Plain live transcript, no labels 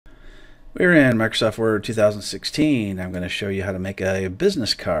We're in Microsoft Word 2016. I'm going to show you how to make a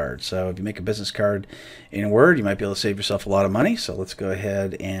business card. So if you make a business card in Word, you might be able to save yourself a lot of money. So let's go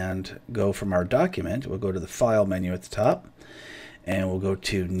ahead and go from our document. We'll go to the File menu at the top, and we'll go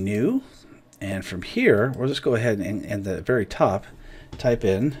to New. And from here, we'll just go ahead and at the very top, type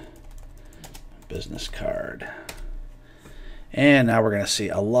in business card. And now we're going to see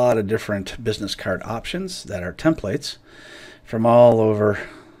a lot of different business card options that are templates from all over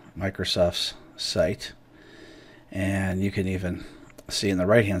Microsoft's site. And you can even see in the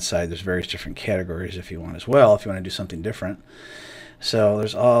right hand side there's various different categories if you want as well, if you want to do something different. So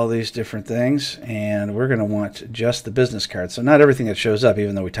there's all these different things, and we're going to want just the business card. So not everything that shows up,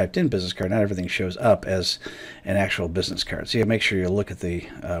 even though we typed in business card, not everything shows up as an actual business card. So you make sure you look at the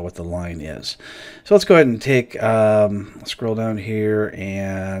what the line is. So let's go ahead and take scroll down here,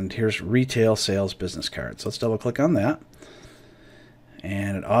 and here's retail sales business card. So let's double click on that,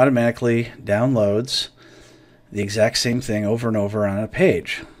 and it automatically downloads the exact same thing over and over on a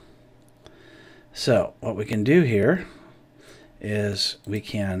page. So what we can do here is we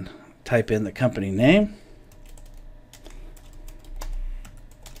can type in the company name,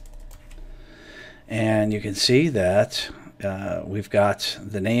 and you can see that we've got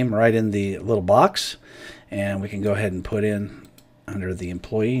the name right in the little box, and we can go ahead and put in under the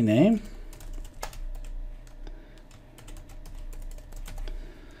employee name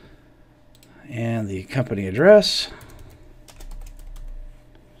and the company address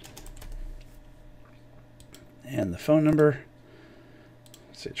and the phone number.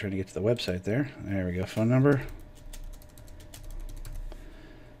 So trying to get to the website there. There we go. Phone number,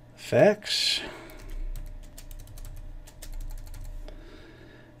 fax,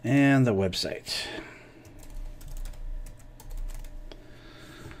 and the website.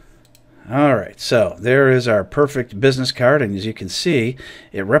 All right, so there is our perfect business card, and as you can see,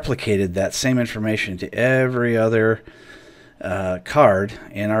 it replicated that same information to every other card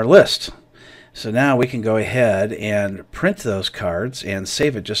in our list. So now we can go ahead and print those cards and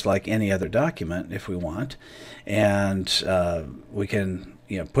save it just like any other document if we want. And we can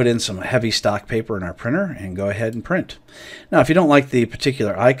put in some heavy stock paper in our printer and go ahead and print. Now, if you don't like the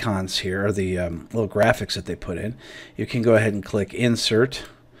particular icons here, or the little graphics that they put in, you can go ahead and click Insert,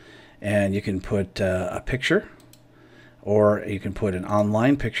 and you can put a picture, or you can put an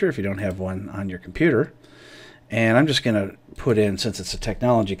online picture if you don't have one on your computer. And I'm just going to put in, since it's a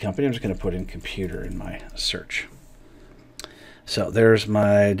technology company, I'm just going to put in computer in my search. So there's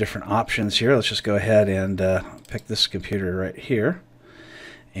my different options here. Let's just go ahead and pick this computer right here.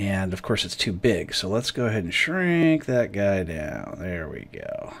 And of course it's too big, so let's go ahead and shrink that guy down. There we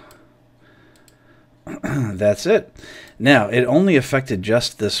go. That's it. Now, it only affected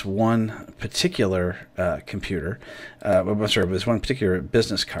just this one particular computer. Sorry, this one particular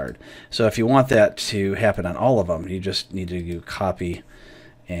business card. So if you want that to happen on all of them, you just need to do copy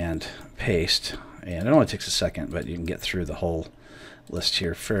and paste. And it only takes a second, but you can get through the whole list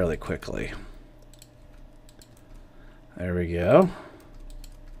here fairly quickly. There we go.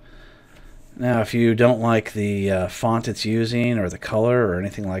 Now, if you don't like the font it's using or the color or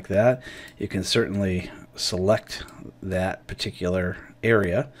anything like that, you can certainly select that particular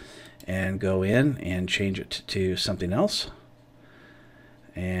area and go in and change it to something else.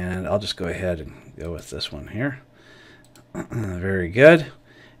 And I'll just go ahead and go with this one here. Very good.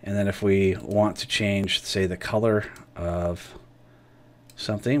 And then if we want to change, say, the color of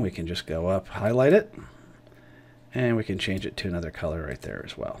something, we can just go up, highlight it, and we can change it to another color right there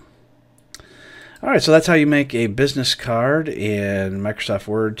as well. All right, so that's how you make a business card in Microsoft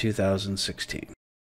Word 2016.